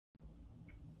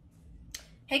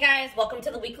Hey guys, welcome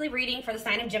to the weekly reading for the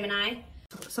sign of Gemini.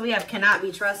 So we have cannot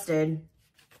be trusted.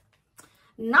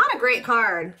 Not a great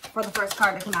card for the first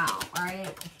card to come out, all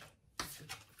right?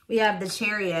 We have the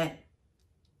Chariot,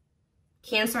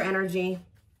 Cancer energy.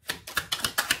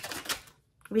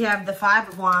 We have the Five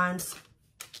of Wands.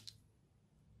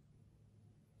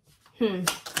 And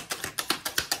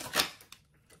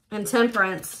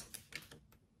Temperance.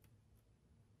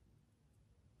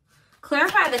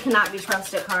 Clarify the cannot be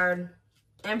trusted card.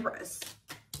 Empress.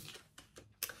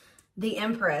 The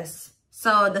Empress.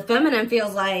 So the feminine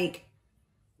feels like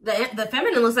the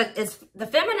feminine looks like the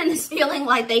feminine is feeling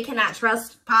like they cannot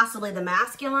trust possibly the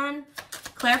masculine.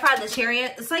 Clarify the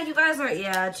Chariot. It's like you guys are,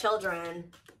 yeah, children.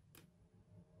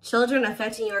 Children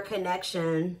affecting your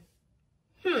connection.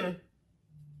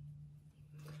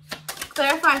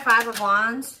 Clarify Five of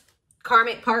Wands.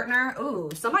 Karmic partner. Ooh,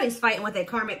 somebody's fighting with a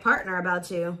karmic partner about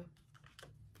you.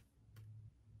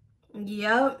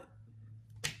 Yep.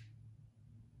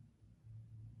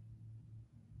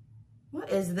 What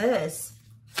is this?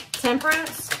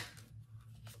 Temperance.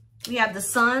 We have the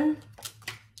Sun,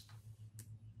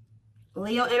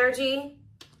 Leo energy,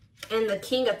 and the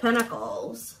King of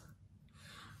Pentacles.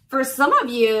 For some of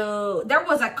you, there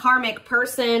was a karmic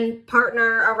person,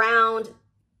 partner around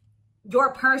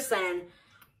your person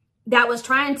that was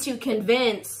trying to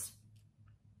convince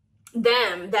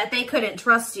them that they couldn't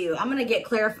trust you. I'm going to get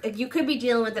clear. You could be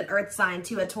dealing with an earth sign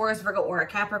too, a Taurus, Virgo, or a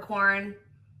Capricorn.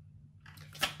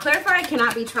 Clarify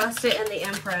cannot be trusted in the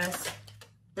Empress,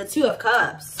 the Two of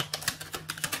Cups,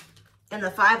 and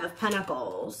the Five of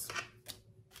Pentacles.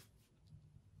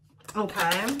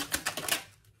 Okay.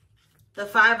 The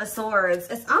Five of Swords.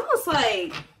 It's almost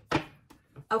like,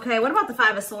 okay, what about the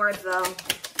Five of Swords though?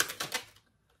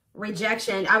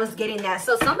 Rejection. I was getting that.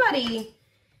 So somebody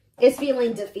is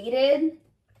feeling defeated,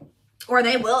 or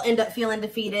they will end up feeling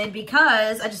defeated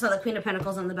because I just saw the Queen of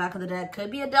Pentacles on the back of the deck. Could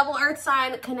be a double earth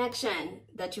sign connection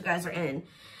that you guys are in.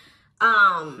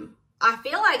 I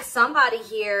feel like somebody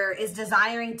here is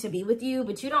desiring to be with you,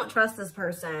 but you don't trust this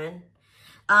person.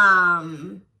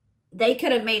 They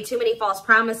could have made too many false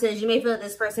promises. You may feel that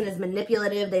this person is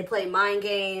manipulative. They play mind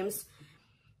games.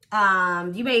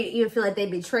 You may even feel like they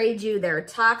betrayed you. They're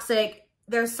toxic.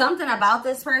 There's something about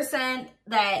this person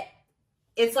that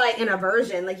it's like an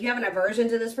aversion. Like you have an aversion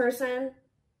to this person.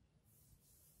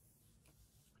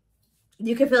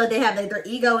 You can feel like they have, like their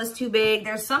ego is too big.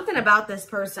 There's something about this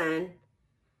person.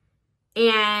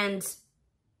 And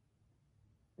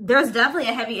there's definitely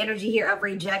a heavy energy here of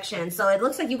rejection. So it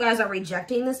looks like you guys are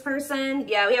rejecting this person.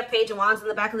 Yeah, we have Page of Wands in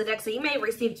the back of the deck. So you may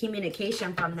receive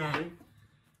communication from them.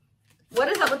 What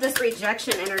is up with this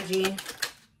rejection energy?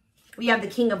 We have the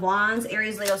King of Wands,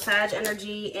 Aries, Leo, Sag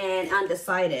energy, and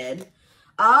undecided.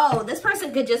 Oh, this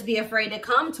person could just be afraid to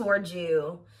come towards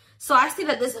you. So I see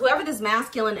that whoever this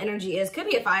masculine energy is, could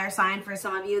be a fire sign for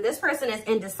some of you. This person is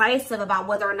indecisive about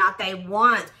whether or not they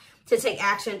want to take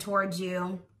action towards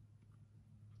you.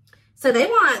 So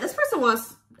this person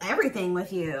wants everything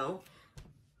with you.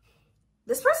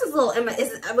 This person's a little,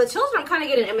 with children, I'm kind of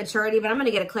getting immaturity, but I'm going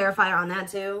to get a clarifier on that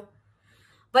too.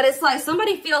 But it's like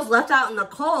somebody feels left out in the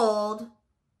cold.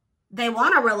 They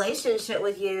want a relationship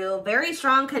with you. Very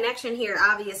strong connection here,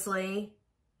 obviously.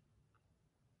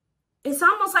 It's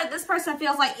almost like this person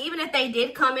feels like even if they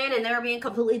did come in and they were being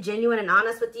completely genuine and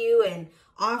honest with you and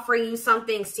offering you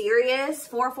something serious,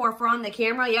 444 on the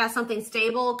camera, yeah, something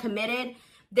stable, committed,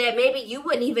 that maybe you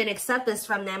wouldn't even accept this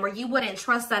from them, or you wouldn't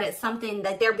trust that it's something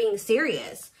that they're being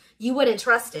serious. You wouldn't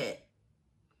trust it.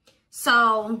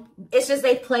 So it's just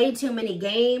they played too many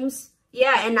games.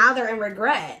 Yeah, and now they're in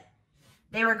regret.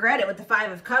 They regret it with the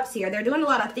Five of Cups here. They're doing a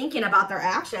lot of thinking about their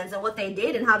actions and what they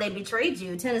did and how they betrayed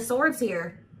you. Ten of Swords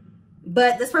here.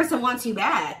 But this person wants you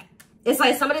back. It's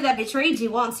like somebody that betrayed you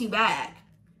wants you back.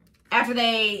 After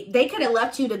they could have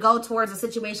left you to go towards a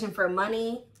situation for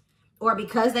money or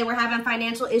because they were having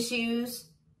financial issues.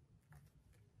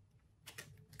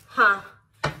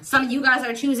 Some of you guys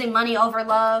are choosing money over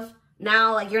love.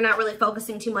 Now, like, you're not really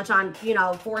focusing too much on, you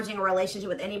know, forging a relationship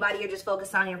with anybody. You're just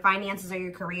focused on your finances or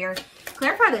your career.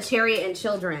 Clarify the Chariot and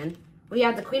children. We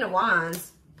have the Queen of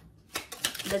Wands.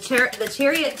 The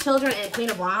Chariot, children, and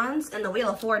Queen of Wands. And the Wheel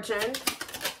of Fortune.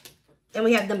 And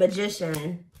we have the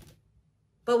Magician.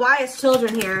 But why is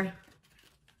children here?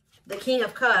 The King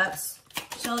of Cups.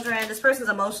 Children. This person's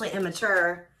emotionally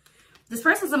immature. This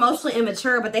person's emotionally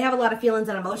immature, but they have a lot of feelings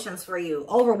and emotions for you.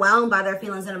 Overwhelmed by their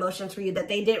feelings and emotions for you that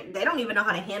they don't even know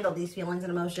how to handle these feelings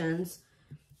and emotions.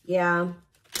 Yeah.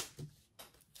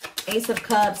 Ace of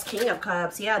Cups, King of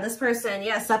Cups. Yeah, this person,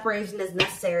 yeah, separation is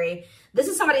necessary. This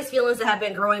is somebody's feelings that have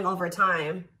been growing over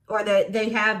time, or that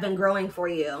they have been growing for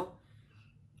you.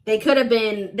 They could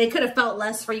have felt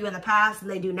less for you in the past than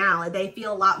they do now. They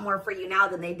feel a lot more for you now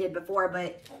than they did before,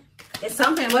 but it's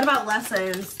something. What about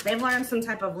lessons? They've learned some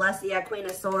type of lesson. Yeah, Queen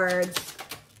of Swords,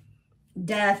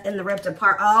 death, and the ripped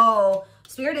apart. Oh,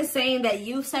 Spirit is saying that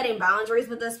you setting boundaries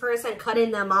with this person,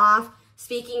 cutting them off,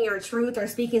 speaking your truth or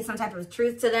speaking some type of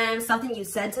truth to them, something you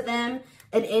said to them,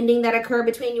 an ending that occurred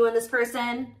between you and this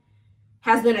person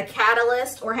has been a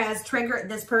catalyst or has triggered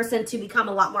this person to become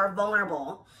a lot more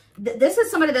vulnerable. This is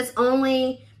somebody that's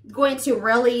only going to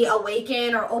really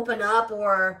awaken or open up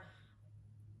or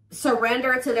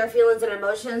surrender to their feelings and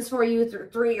emotions for you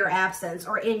through your absence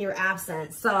or in your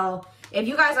absence. So if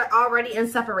you guys are already in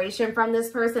separation from this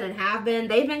person and have been,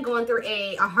 they've been going through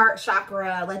a heart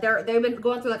chakra, like they've been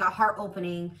going through like a heart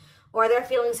opening, or their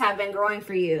feelings have been growing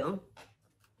for you.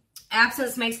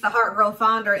 Absence makes the heart grow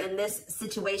fonder in this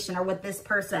situation or with this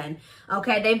person.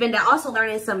 Okay, they've been also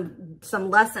learning some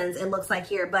lessons, it looks like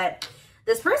here, but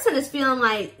this person is feeling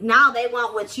like now they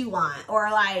want what you want, or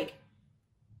like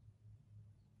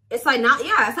it's like not,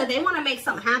 yeah, it's like they want to make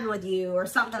something happen with you or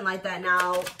something like that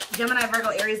now. Gemini, Virgo,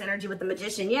 Aries energy with the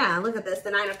Magician. Yeah, look at this,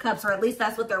 the Nine of Cups, or at least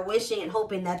that's what they're wishing and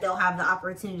hoping that they'll have the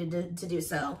opportunity to do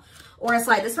so. Or it's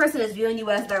like this person is viewing you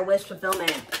as their wish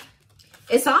fulfillment.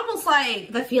 It's almost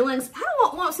like the feelings,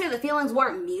 I won't say the feelings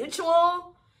weren't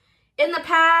mutual in the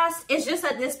past. It's just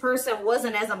that this person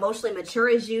wasn't as emotionally mature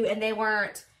as you, and they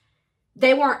weren't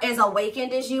as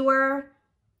awakened as you were.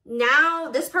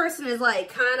 Now, this person is like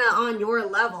kind of on your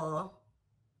level.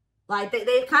 Like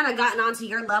they've kind of gotten onto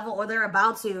your level, or they're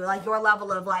about to, like your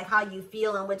level of like how you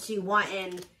feel and what you want,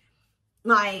 and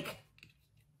like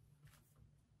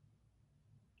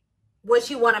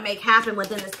what you want to make happen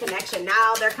within this connection.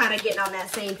 Now they're kind of getting on that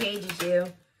same page as you.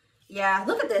 Yeah,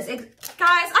 look at this. Guys,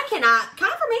 I cannot.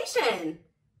 Confirmation.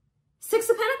 Six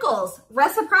of Pentacles.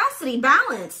 Reciprocity.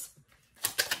 Balance.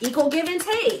 Equal give and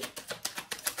take.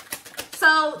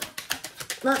 So,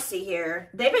 let's see here.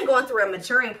 They've been going through a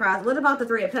maturing process. What about the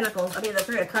Three of Pentacles? I mean, the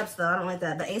Three of Cups, though. I don't like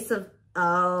that. The Ace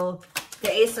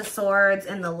of Swords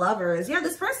and the Lovers. Yeah,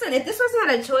 this person, if this person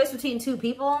had a choice between two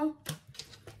people,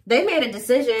 they made a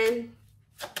decision,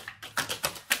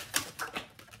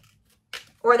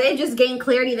 or they just gained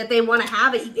clarity that they want to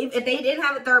have it. If they didn't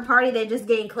have a third party, they just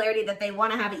gained clarity that they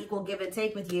want to have an equal give and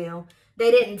take with you.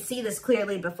 They didn't see this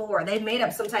clearly before. They've made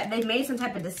some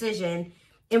type of decision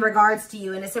in regards to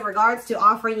you, and it's in regards to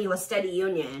offering you a steady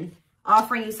union,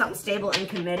 offering you something stable and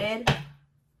committed.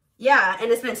 Yeah,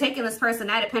 and it's been taking this person,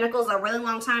 Knight of Pentacles, a really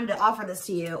long time to offer this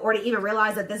to you, or to even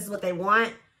realize that this is what they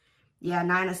want. Yeah,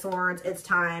 Nine of Swords, it's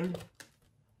time.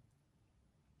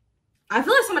 I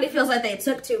feel like somebody feels like they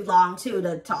took too long, too,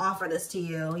 to offer this to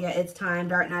you. Yeah, it's time.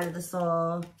 Dark Night of the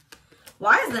Soul.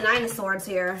 Why is the Nine of Swords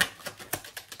here?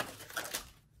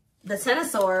 The Ten of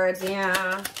Swords,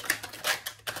 yeah.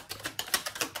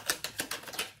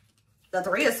 The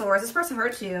Three of Swords. This person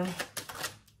hurt you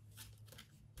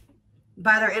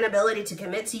by their inability to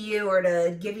commit to you or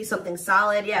to give you something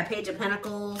solid. Yeah, Page of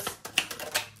Pentacles.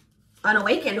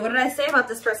 Unawakened. What did I say about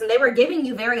this person? They were giving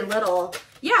you very little.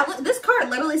 Yeah, look, this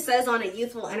card literally says on a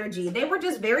youthful energy. They were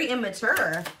just very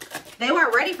immature. They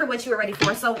weren't ready for what you were ready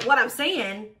for. So what I'm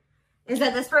saying is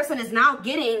that this person is now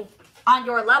getting on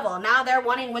your level. Now they're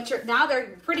wanting what you're, now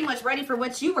they're pretty much ready for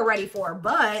what you were ready for.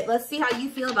 But let's see how you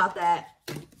feel about that.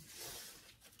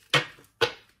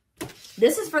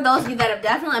 This is for those of you that have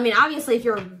definitely, I mean, obviously if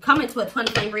you're coming to a twin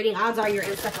flame reading, odds are you're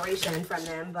in separation from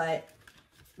them, but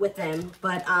with them.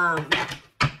 But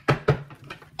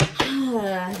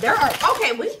there are,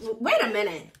 okay, wait a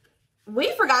minute.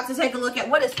 We forgot to take a look at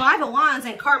what is Five of Wands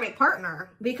and karmic partner,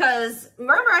 because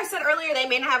remember I said earlier they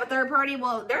may not have a third party.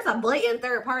 Well, there's a blatant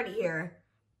third party here.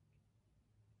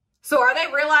 So are they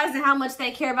realizing how much they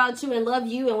care about you and love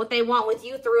you and what they want with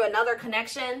you through another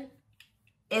connection?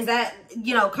 Is that,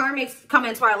 you know, karmics come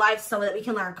into our life so that we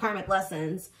can learn karmic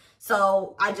lessons.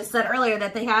 So I just said earlier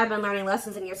that they have been learning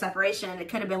lessons in your separation. It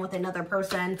could have been with another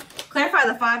person. Clarify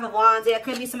the Five of Wands. Yeah, it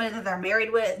could be somebody that they're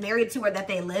married to, or that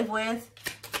they live with.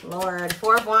 Lord.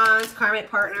 Four of Wands, karmic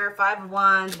partner, Five of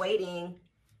Wands, waiting.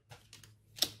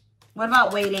 What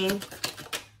about waiting?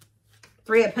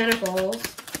 Three of Pentacles.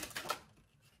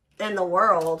 And the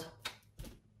World.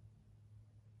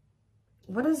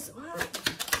 What?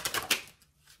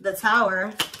 The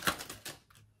Tower.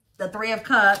 The Three of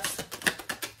Cups.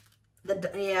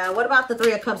 Yeah, what about the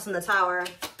Three of Cups in the Tower?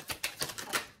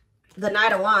 The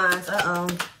Knight of Wands,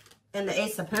 and the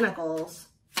Ace of Pentacles.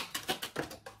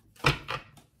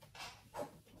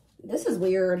 This is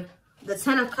weird. The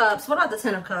Ten of Cups. What about the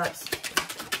Ten of Cups?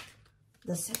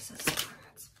 The Six of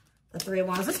Swords. The Three of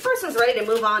Wands. This person's ready to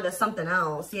move on to something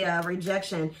else. Yeah,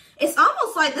 rejection. It's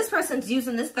almost like this person's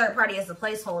using this third party as a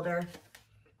placeholder.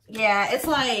 Yeah, it's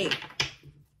like,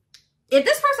 if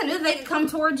this person knew they could come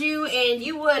towards you and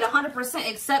you would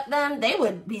 100% accept them, they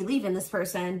would be leaving this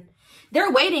person.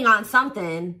 They're waiting on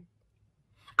something.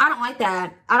 I don't like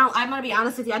that. I'm going to be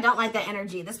honest with you. I don't like that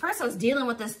energy. This person's dealing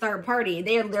with this third party.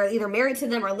 They're either married to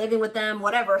them or living with them,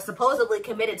 whatever, supposedly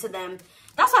committed to them.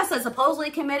 That's why I said supposedly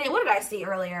committed. What did I see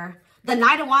earlier? The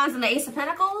Knight of Wands and the Ace of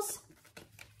Pentacles.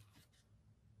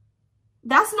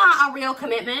 That's not a real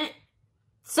commitment.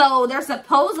 So they're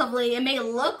supposedly, it may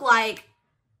look like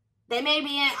they may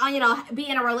be in, be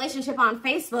in a relationship on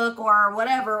Facebook or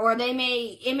whatever, or they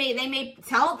may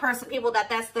tell people that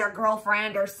that's their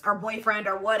girlfriend or boyfriend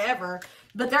or whatever,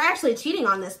 but they're actually cheating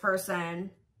on this person,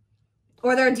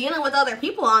 or they're dealing with other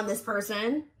people on this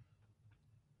person.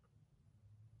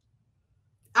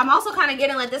 I'm also kind of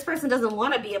getting like this person doesn't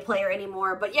want to be a player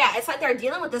anymore, but yeah, it's like they're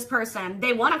dealing with this person.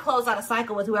 They want to close out a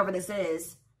cycle with whoever this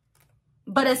is.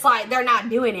 But it's like they're not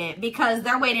doing it because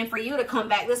they're waiting for you to come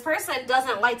back. This person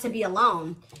doesn't like to be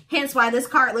alone. Hence why this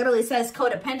card literally says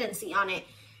codependency on it.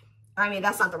 I mean,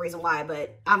 that's not the reason why,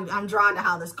 but I'm drawn to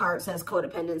how this card says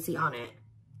codependency on it.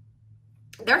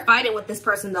 They're fighting with this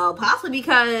person, though, possibly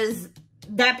because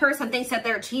that person thinks that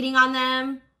they're cheating on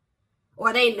them,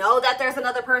 or they know that there's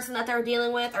another person that they're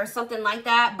dealing with or something like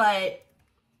that, but...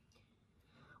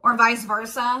 or vice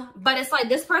versa. But it's like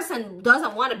this person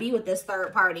doesn't want to be with this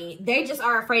third party. They just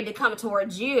are afraid to come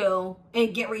towards you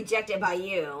and get rejected by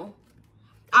you.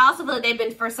 I also feel like they've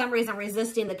been, for some reason,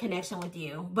 resisting the connection with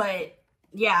you. But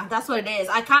yeah, that's what it is.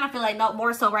 I kind of feel like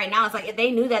more so right now, it's like if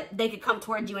they knew that they could come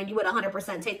towards you and you would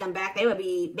 100% take them back, they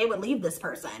would leave this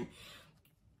person.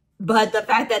 But the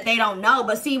fact that they don't know.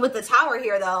 But see, with the Tower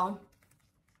here, though,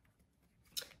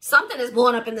 something is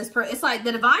blowing up in this person. It's like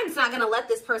the Divine's not going to let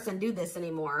this person do this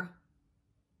anymore.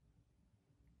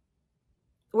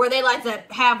 Where they like to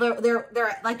have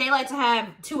they like to have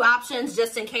two options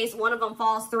just in case one of them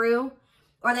falls through.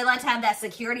 Or they like to have that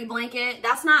security blanket.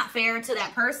 That's not fair to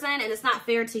that person, and it's not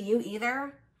fair to you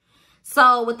either.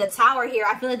 So with the Tower here,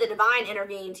 I feel like the Divine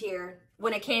intervened here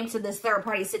when it came to this third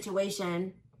party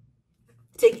situation.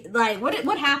 To like,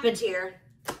 what happened here?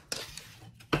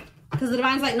 Because the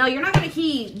Divine's like, no, you're not going to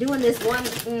keep doing this one.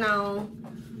 No.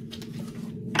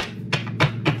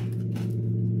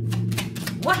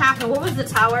 What happened? What was the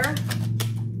Tower?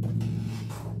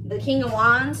 The King of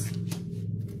Wands.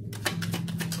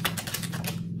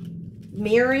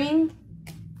 Mirroring.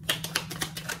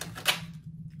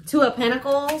 Two of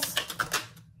Pentacles.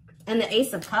 And the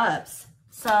Ace of Cups.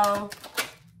 So,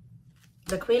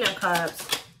 the Queen of Cups.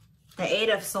 The Eight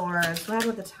of Swords. What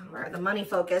happened with the Tower? The money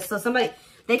focus. So somebody...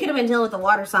 they could have been dealing with a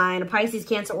water sign, a Pisces,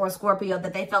 Cancer, or a Scorpio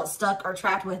that they felt stuck or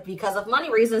trapped with because of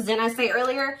money reasons. Didn't I say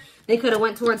earlier? They could have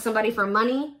went towards somebody for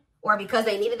money or because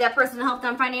they needed that person to help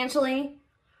them financially.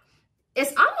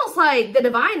 It's almost like the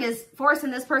Divine is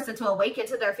forcing this person to awaken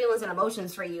to their feelings and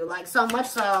emotions for you. Like so much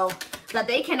so that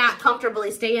they cannot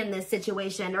comfortably stay in this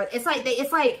situation. Or it's like they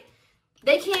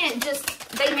can't just,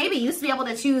 they maybe used to be able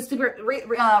to choose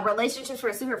relationships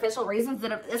for superficial reasons.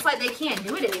 It's like they can't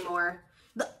do it anymore.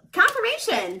 The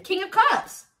confirmation, King of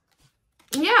Cups.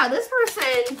 Yeah, this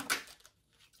person,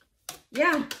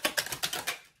 yeah,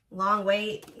 long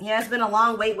wait. Yeah, it's been a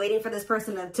long wait waiting for this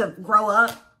person to grow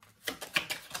up,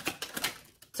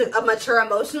 to a mature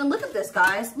emotion. Look at this,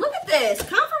 guys. Look at this,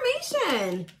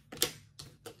 confirmation.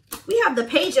 We have the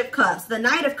Page of Cups, the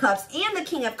Knight of Cups, and the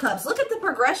King of Cups. Look at the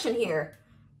progression here.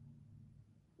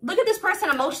 Look at this person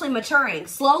emotionally maturing.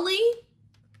 Slowly,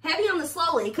 heavy on the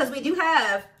slowly, because we do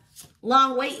have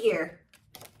long wait here.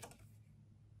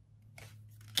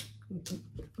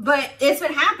 But it's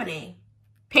been happening.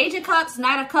 Page of Cups,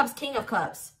 Knight of Cups, King of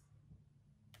Cups.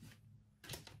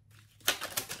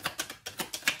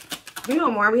 We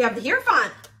know more. We have the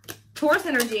Hierophant, Taurus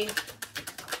energy,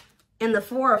 and the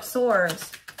Four of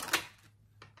Swords.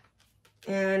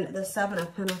 And the Seven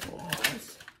of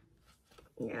Pentacles.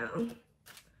 Yeah.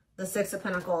 The Six of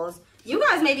Pentacles. You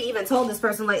guys maybe even told this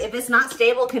person, like, if it's not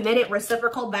stable, committed,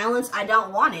 reciprocal, balanced, I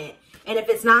don't want it. And if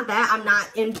it's not that, I'm not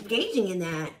engaging in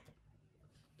that.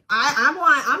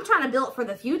 I'm trying to build for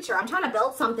the future. I'm trying to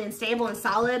build something stable and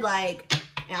solid. Like,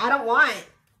 I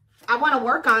want to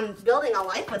work on building a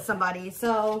life with somebody.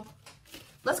 So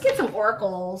let's get some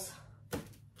oracles.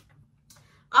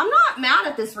 I'm not mad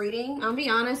at this reading. I'll be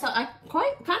honest. I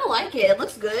kind of like it. It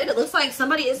looks good. It looks like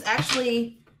somebody is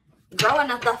actually growing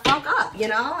the fuck up, you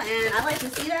know? And I like to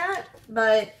see that.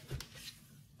 But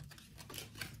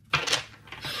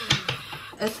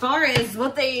as far as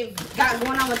what they've got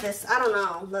going on with this, I don't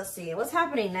know. Let's see. What's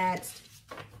happening next?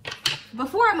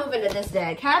 Before I move into this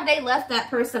deck, have they left that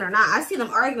person or not? I see them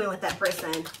arguing with that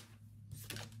person.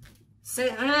 So,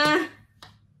 I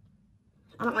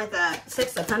don't like that.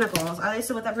 6 of Pentacles. Are they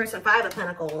still with that person? 5 of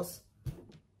Pentacles.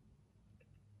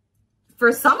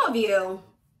 For some of you,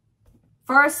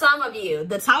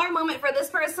 the Tower moment for this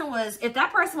person was, if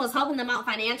that person was helping them out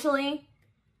financially,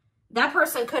 that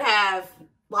person could have,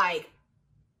 like,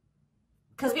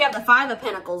 because we have the 5 of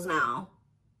Pentacles now.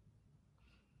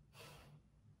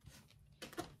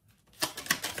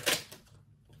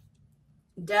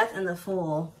 Death and the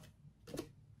Fool.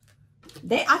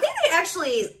 I think they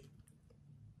actually,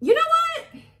 you know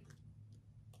what?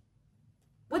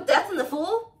 With Death and the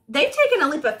Fool, they've taken a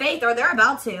leap of faith, or they're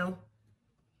about to.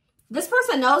 This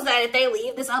person knows that if they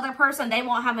leave this other person, they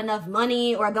won't have enough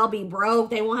money, or they'll be broke.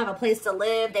 They won't have a place to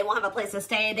live. They won't have a place to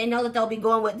stay. They know that they'll be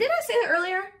going with, did I say that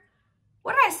earlier?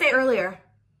 What did I say earlier?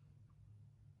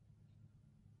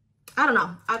 I don't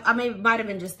know. I might have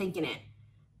been just thinking it.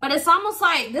 But it's almost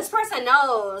like this person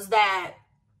knows that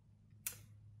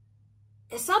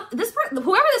whoever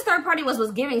this third party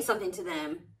was giving something to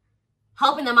them,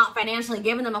 helping them out financially,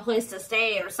 giving them a place to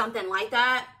stay or something like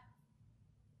that.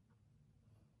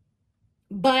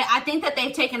 But I think that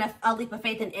they've taken a leap of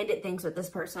faith and ended things with this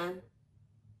person.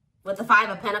 With the 5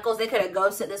 of Pentacles, they could have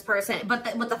ghosted this person.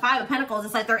 But with the 5 of Pentacles,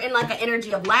 it's like they're in like an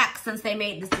energy of lack since they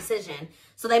made this decision.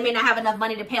 So they may not have enough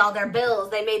money to pay all their bills.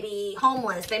 They may be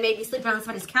homeless. They may be sleeping on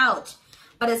somebody's couch.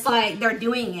 But it's like they're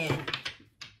doing it.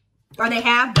 Or they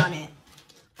have done it.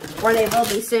 Or they will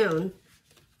be soon.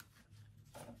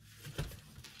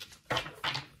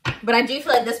 But I do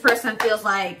feel like this person feels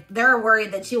like they're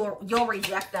worried that you'll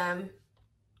reject them.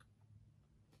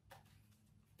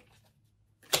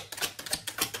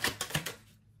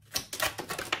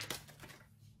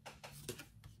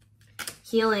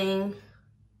 Healing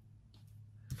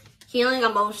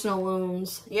emotional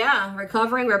wounds. Yeah,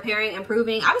 recovering, repairing,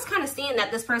 improving. I was kind of seeing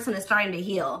that this person is starting to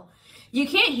heal. You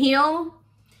can't heal,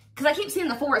 because I keep seeing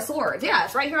the 4 of Swords. Yeah,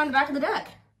 it's right here on the back of the deck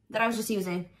that I was just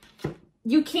using.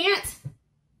 You can't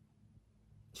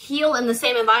heal in the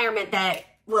same environment that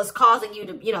was causing you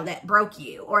to, that broke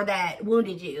you or that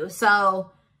wounded you.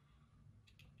 So,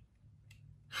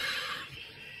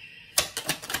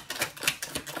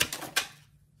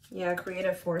 yeah,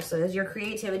 creative forces. Your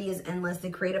creativity is endless. The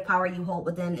creative power you hold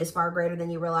within is far greater than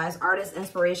you realize. Artist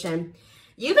inspiration.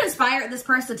 You've inspired this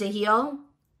person to heal,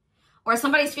 or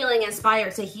somebody's feeling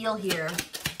inspired to heal here.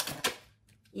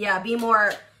 Yeah, be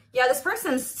more. Yeah,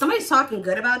 somebody's talking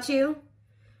good about you.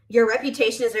 Your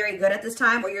reputation is very good at this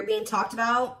time, or you're being talked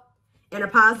about in a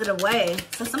positive way.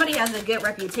 So somebody has a good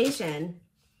reputation.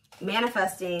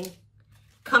 Manifesting.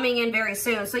 Coming in very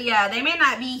soon. So yeah, they may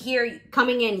not be here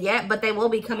coming in yet, but they will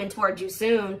be coming towards you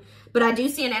soon. But I do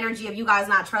see an energy of you guys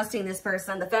not trusting this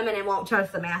person. The feminine won't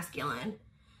trust the masculine.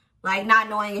 Like not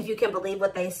knowing if you can believe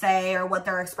what they say or what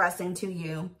they're expressing to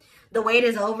you. The wait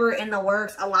is over, in the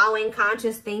works. Allowing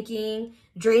conscious thinking,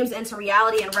 dreams into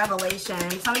reality and revelation.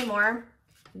 Tell me more.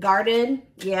 Guarded.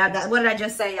 Yeah, what did I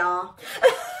just say, y'all?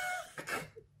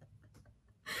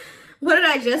 What did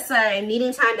I just say?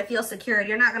 Needing time to feel secured.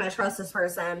 You're not going to trust this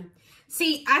person.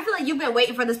 See, I feel like you've been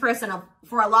waiting for this person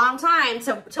for a long time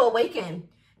to awaken.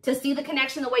 To see the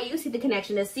connection the way you see the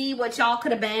connection. To see what y'all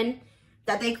could have been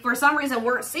that they, for some reason,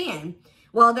 weren't seeing.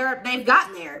 Well, they've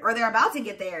gotten there. Or they're about to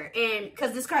get there. And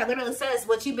because this card literally says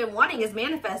what you've been wanting is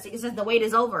manifesting. It says the wait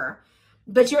is over.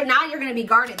 But now you're going to be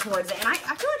guarded towards it. And I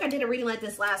feel like I did a reading like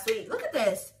this last week. Look at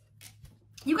this.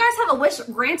 You guys have a wish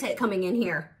granted coming in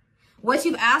here. What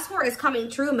you've asked for is coming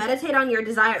true. Meditate on your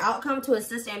desired outcome to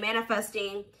assist in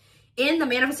manifesting in the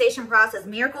manifestation process.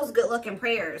 Miracles, good luck, and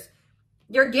prayers.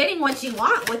 You're getting what you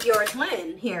want with your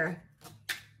twin here.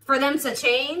 For them to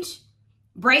change,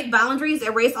 break boundaries,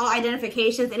 erase all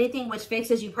identifications, anything which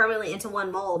fixes you permanently into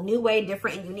one mold. New way,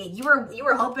 different, and unique. You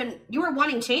were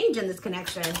wanting change in this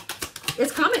connection.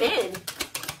 It's coming in.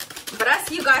 But I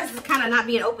see you guys kind of not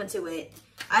being open to it.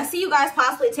 I see you guys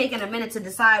possibly taking a minute to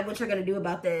decide what you're going to do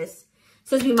about this. It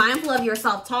says be mindful of your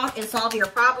self-talk and solve your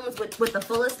problems with the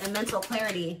fullest and mental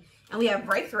clarity. And we have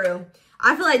breakthrough.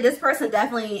 I feel like this person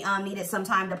definitely needed some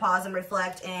time to pause and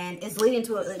reflect, and is leading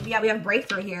to it. Yeah, we have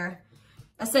breakthrough here.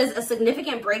 It says a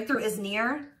significant breakthrough is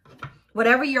near.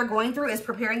 Whatever you're going through is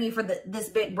preparing you for this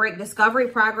big break, discovery,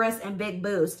 progress, and big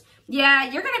boost.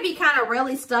 Yeah, you're going to be kind of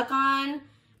really stuck on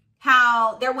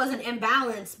how there was an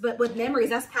imbalance, but with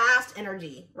memories, that's past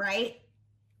energy, right?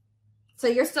 So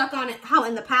you're stuck on it, how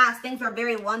in the past things are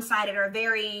very one-sided or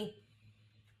very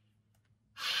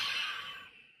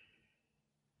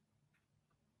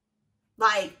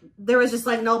like there was just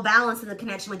like no balance in the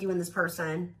connection with you and this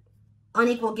person.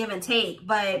 Unequal give and take.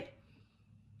 But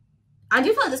I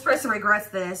do feel like this person regrets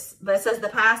this, but it says the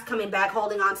past coming back,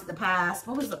 holding on to the past.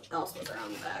 What was else was there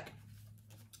on the back?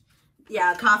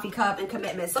 Yeah, coffee cup and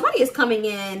commitment. Somebody is coming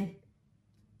in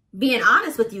being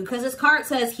honest with you, because this card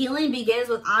says healing begins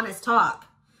with honest talk.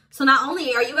 So not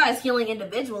only are you guys healing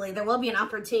individually, there will be an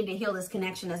opportunity to heal this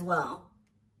connection as well.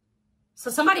 So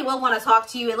somebody will want to talk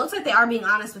to you. It looks like they are being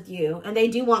honest with you, and they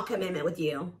do want commitment with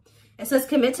you. It says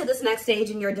commit to this next stage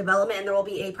in your development, and there will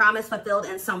be a promise fulfilled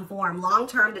in some form.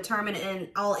 Long-term, determined, and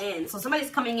all in. So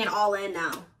somebody's coming in all in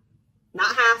now.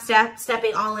 Not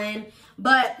half-stepping, all in.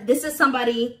 But this is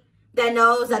somebody that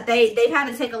knows that they've had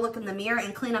to take a look in the mirror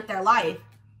and clean up their life.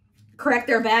 Correct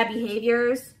their bad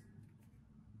behaviors.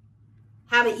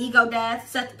 Have an ego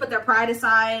death. Put their pride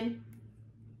aside.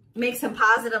 Make some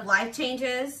positive life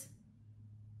changes.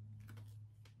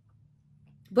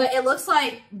 But it looks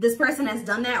like this person has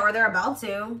done that, or they're about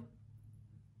to.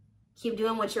 Keep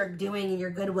doing what you're doing, and your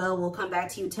goodwill will come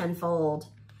back to you tenfold.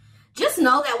 Just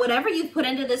know that whatever you put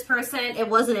into this person, it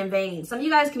wasn't in vain. Some of you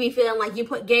guys could be feeling like you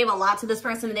gave a lot to this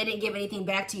person and they didn't give anything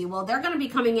back to you. Well, they're going to be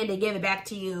coming in to give it back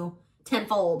to you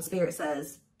tenfold, Spirit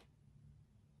says.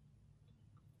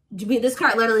 This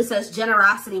card literally says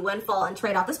generosity, windfall, and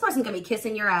trade-off. This person's going to be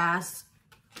kissing your ass.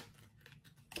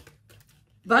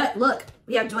 But look,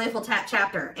 we have joyful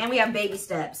chapter, and we have baby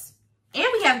steps, and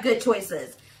we have good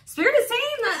choices. Spirit is saying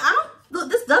that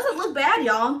this doesn't look bad,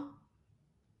 y'all.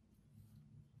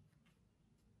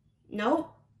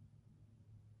 Nope.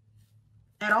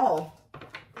 At all.